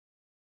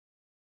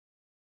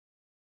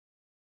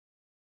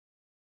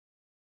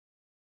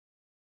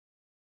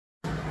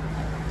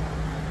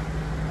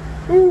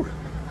Woo.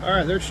 All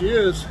right, there she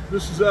is.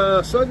 This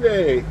is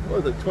Sunday,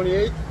 what is it,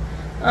 28th?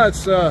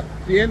 It's the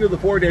end of the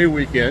 4-day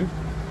weekend.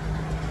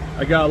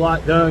 I got a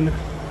lot done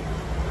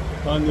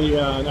on the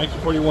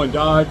 1941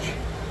 Dodge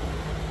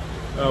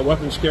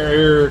weapons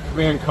carrier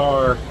command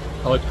car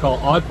I like to call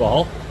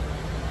Oddball.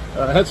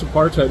 I had some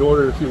parts I'd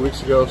ordered a few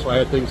weeks ago, so I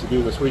had things to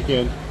do this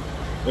weekend.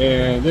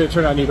 And then it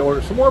turned out I need to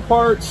order some more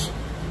parts.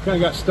 Kind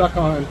of got stuck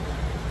on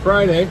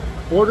Friday.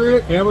 Ordered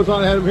it.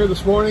 Amazon had them here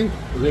this morning.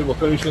 Was able to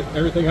finish it,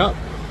 everything up.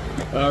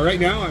 Right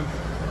now I'm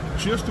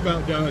just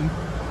about done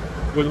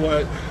with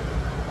what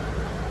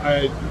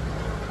I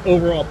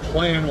overall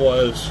plan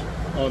was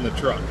on the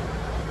truck.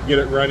 Get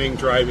it running,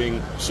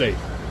 driving, safe.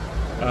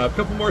 A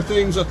couple more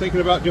things I'm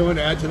thinking about doing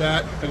to add to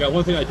that. I got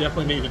one thing I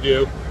definitely need to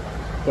do,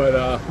 but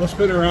let's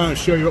spin it around and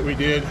show you what we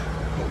did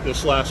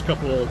this last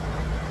couple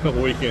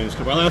weekends.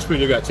 Because my last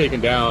video got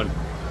taken down.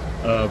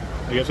 I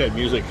guess I had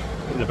music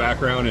in the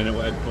background, and it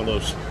had one of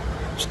those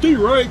Steve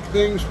Reich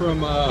things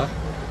from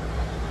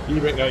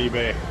eBay, not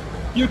eBay,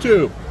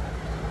 YouTube.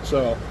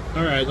 So,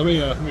 all right, let me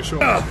show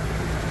you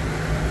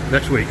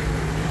next week.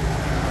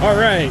 All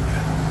right,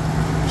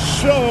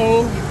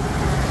 so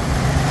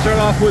start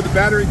off with the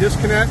battery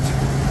disconnect.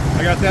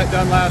 I got that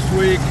done last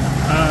week.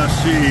 Let's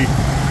see,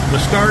 the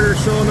starter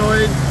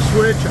solenoid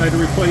switch, I had to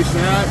replace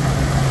that.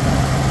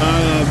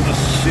 Let's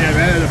see, I've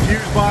added a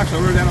fuse box. I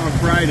ordered that on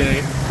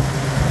Friday.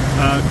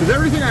 Because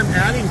everything I'm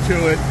adding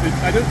to it,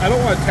 I don't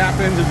want to tap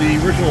into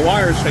the original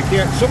wires. I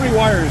can't. So many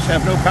wires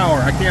have no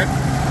power. I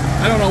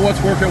don't know what's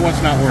working,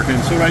 what's not working.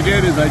 So what I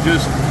did is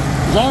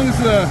as long as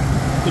the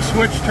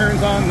switch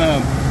turns on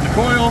the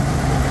coil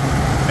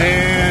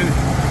and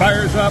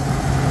fires up,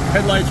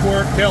 headlights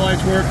work, taillights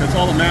work, that's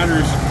all that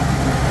matters.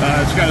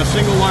 It's got a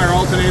single wire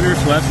alternator,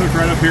 so that's hooked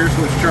right up here,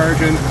 so it's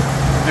charging.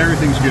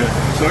 Everything's good.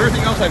 So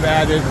everything else I've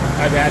added the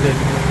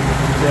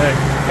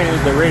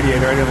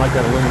radiator. I didn't like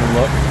that aluminum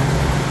look.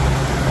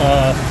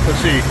 Let's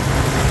see.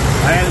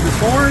 I added this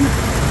horn.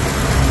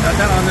 Got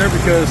that on there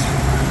because I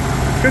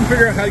couldn't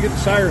figure out how to get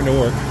the siren to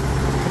work.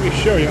 Let me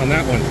show you on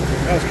that one.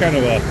 That was kind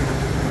of a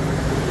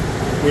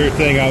weird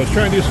thing. I was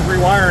trying to do some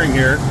rewiring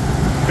here,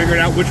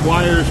 figuring out which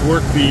wires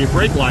work the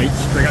brake lights.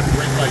 I got the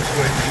brake light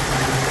switch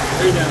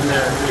way down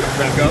there.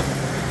 Back up.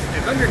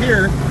 And under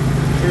here,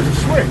 there's a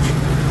switch.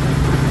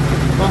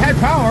 Well, I had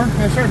power, and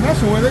I started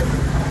messing with it.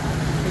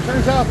 It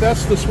turns out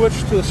that's the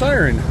switch to the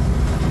siren.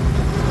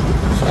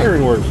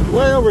 Siren works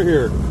way over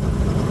here.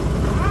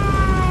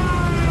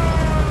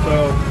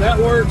 So that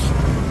works.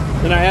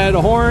 Then I added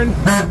a horn.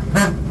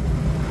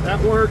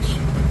 That works.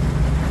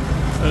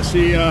 Let's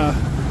see.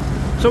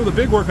 Some of the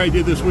big work I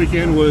did this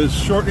weekend was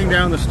shortening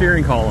down the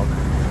steering column.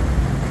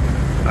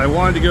 I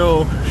wanted to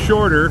go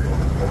shorter,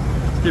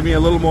 give me a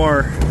little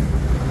more,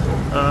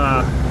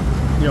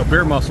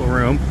 bare muscle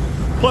room.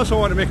 Plus, I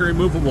want to make it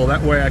removable.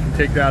 That way, I can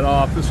take that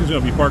off. This is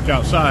going to be parked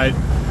outside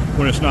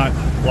when it's not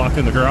locked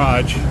in the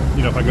garage.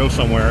 If I go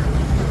somewhere.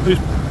 At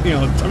least,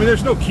 I mean,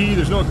 there's no key,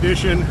 there's no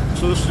ignition,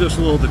 so this is just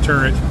a little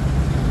deterrent.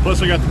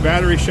 Plus, I got the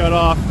battery shut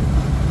off.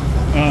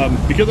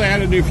 Because I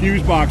added a new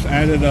fuse box, I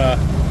added a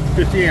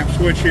 50 amp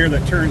switch here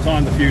that turns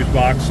on the fuse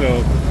box.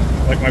 So,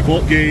 like my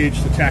volt gauge,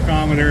 the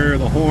tachometer,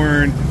 the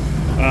horn,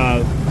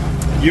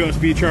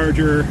 USB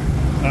charger,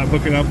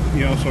 hooking up,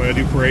 so I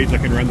do parades, I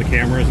can run the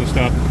cameras and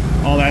stuff.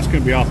 All that's going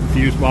to be off the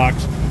fuse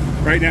box.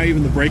 Right now,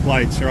 even the brake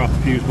lights are off the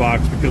fuse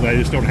box because I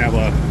just don't have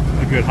a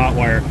good hot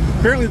wire.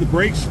 Apparently, the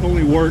brakes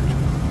only worked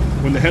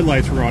when the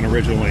headlights were on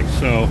originally.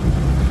 So,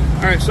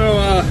 all right, so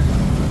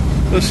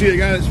let's see. I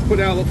got to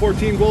put out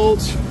 14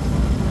 volts.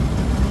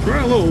 It's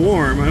running a little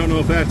warm. I don't know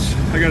if that's.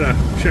 I gotta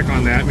check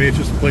on that. Maybe it's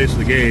just the place of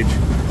the gauge.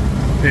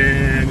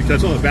 And because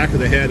that's on the back of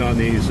the head on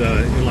these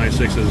inline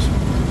sixes.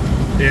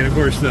 And of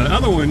course, the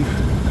other one,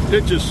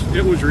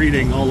 it was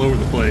reading all over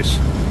the place.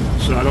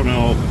 So I don't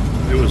know if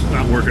it was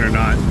not working or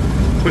not.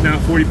 Putting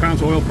out 40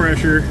 pounds of oil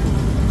pressure.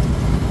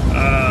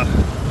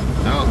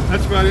 No,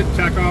 that's about it.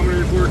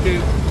 Tachometer is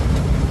working.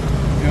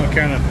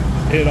 Kind of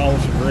hit all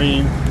with some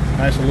green.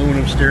 Nice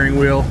aluminum steering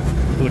wheel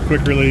with a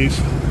quick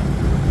release.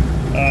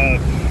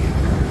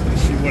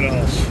 Let's see what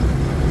else.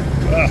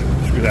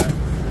 Screw that.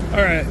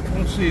 All right,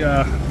 let's see.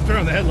 Turn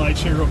on the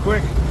headlights here real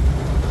quick.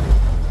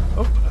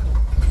 Oh,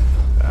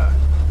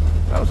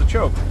 that was a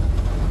choke.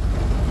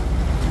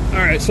 All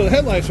right, so the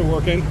headlights are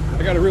working.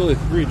 I got to really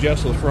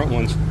readjust those front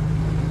ones.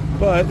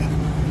 But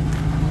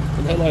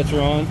the headlights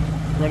are on.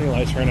 Running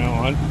lights are now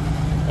on.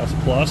 That's a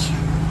plus.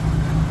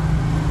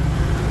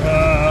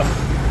 I'll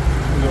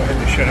go ahead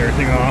and shut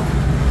everything off.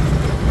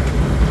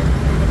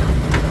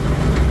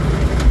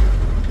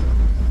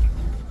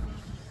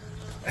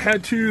 I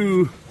had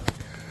to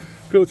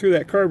go through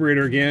that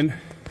carburetor again.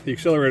 The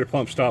accelerator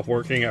pump stopped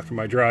working after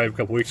my drive a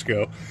couple weeks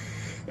ago.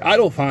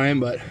 Idle fine,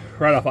 but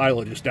right off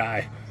idle it just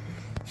die.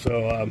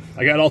 So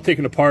I got it all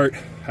taken apart.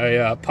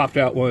 I popped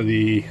out one of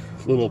the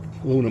little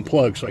aluminum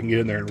plugs so I can get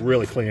in there and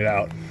really clean it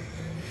out.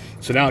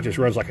 So now it just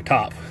runs like a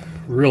top.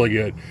 Really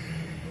good.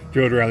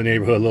 Drove around the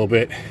neighborhood a little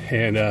bit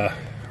and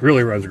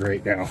really runs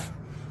great now.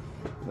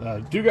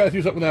 Do guys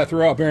do something with that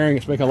throwout bearing?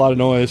 It's making a lot of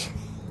noise.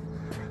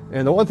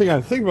 And the one thing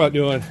I'm thinking about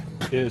doing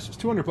is it's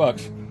 200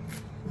 bucks,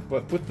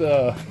 but put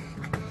the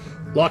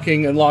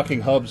locking and unlocking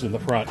hubs in the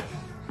front.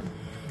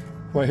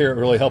 Right here, it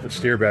really help it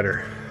steer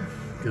better,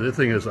 because this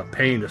thing is a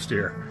pain to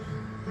steer.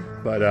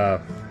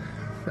 But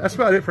that's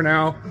about it for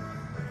now.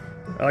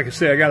 Like I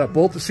say, I got to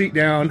bolt the seat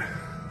down.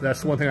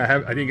 That's the one thing I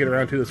didn't get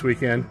around to this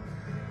weekend.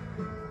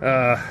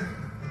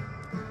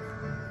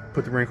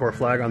 Put the Marine Corps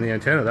flag on the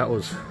antenna. That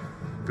was,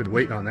 been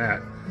waiting on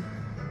that.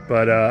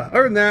 But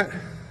other than that,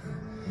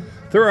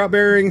 throw out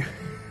bearing,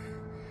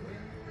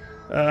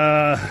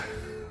 and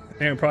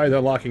probably the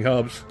unlocking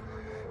hubs,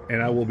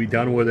 and I will be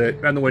done with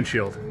it. And the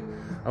windshield.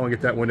 I want to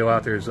get that window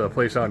out. There's a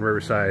place out in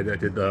Riverside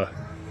that did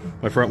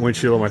my front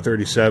windshield on my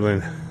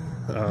 37.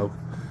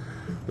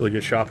 Really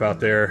good shop out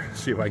there.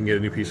 See if I can get a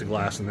new piece of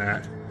glass in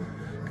that,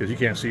 because you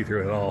can't see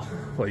through it at all.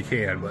 Well, you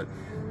can, but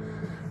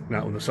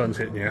not when the sun's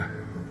hitting you.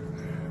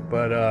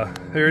 But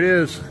there it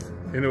is,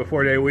 into a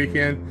 4-day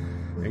weekend,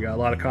 and got a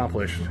lot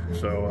accomplished.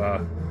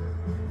 So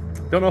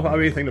don't know if I'll have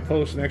anything to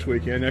post next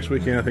weekend. Next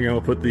weekend I think I'm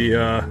gonna put the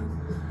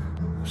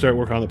start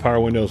working on the power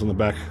windows on the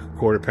back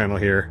quarter panel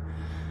here,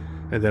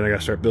 and then I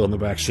gotta start building the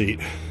back seat.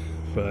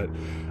 But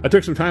I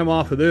took some time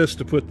off of this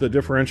to put the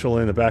differential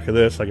in the back of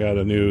this. I got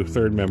a new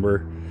third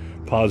member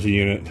posi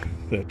unit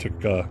that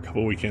took a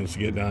couple weekends to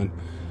get done.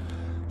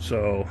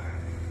 So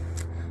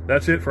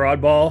that's it for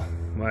Oddball,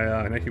 my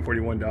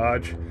 1941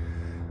 Dodge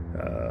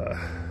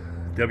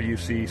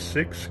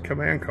WC-6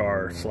 command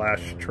car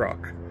 /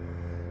 truck.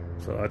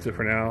 So that's it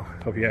for now.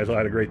 Hope you guys all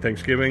had a great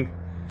Thanksgiving,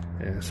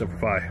 and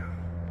simplify.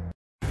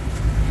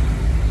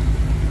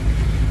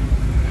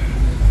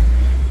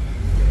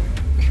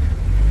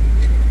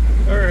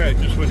 Alright,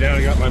 just went down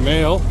and got my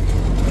mail.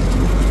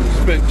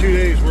 Spent 2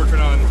 days working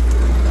on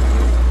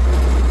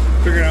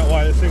figuring out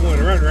why this thing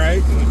wouldn't run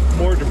right, and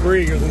more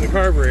debris goes in the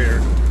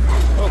carburetor.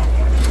 Oh.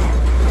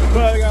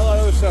 But I got a lot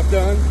of other stuff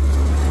done.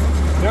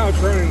 Now it's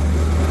running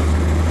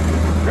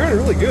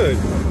really good.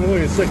 I'm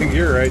only in second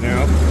gear right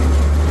now.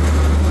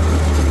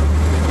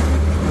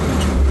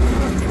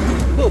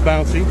 A little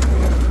bouncy.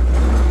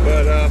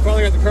 But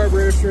finally got the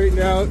carburetor straightened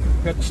out.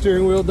 Got the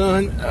steering wheel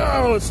done.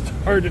 Oh, it's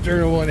hard to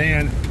turn with one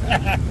hand.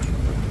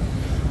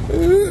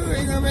 Ooh,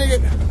 ain't gonna make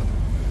it.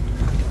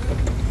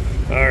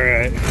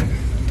 Alright.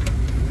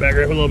 Back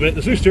her up a little bit.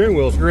 This new steering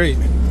wheel is great.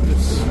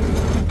 It's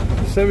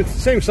the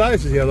same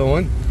size as the other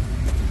one,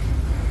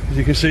 as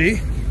you can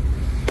see.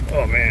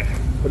 Oh man.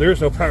 But there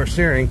is no power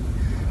steering,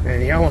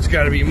 and you almost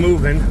got to be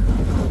moving.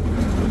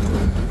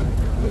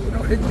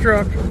 Don't hit the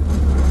truck.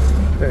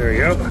 There we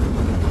go.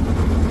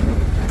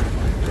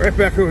 Right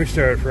back where we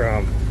started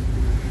from.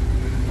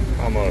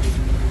 Almost.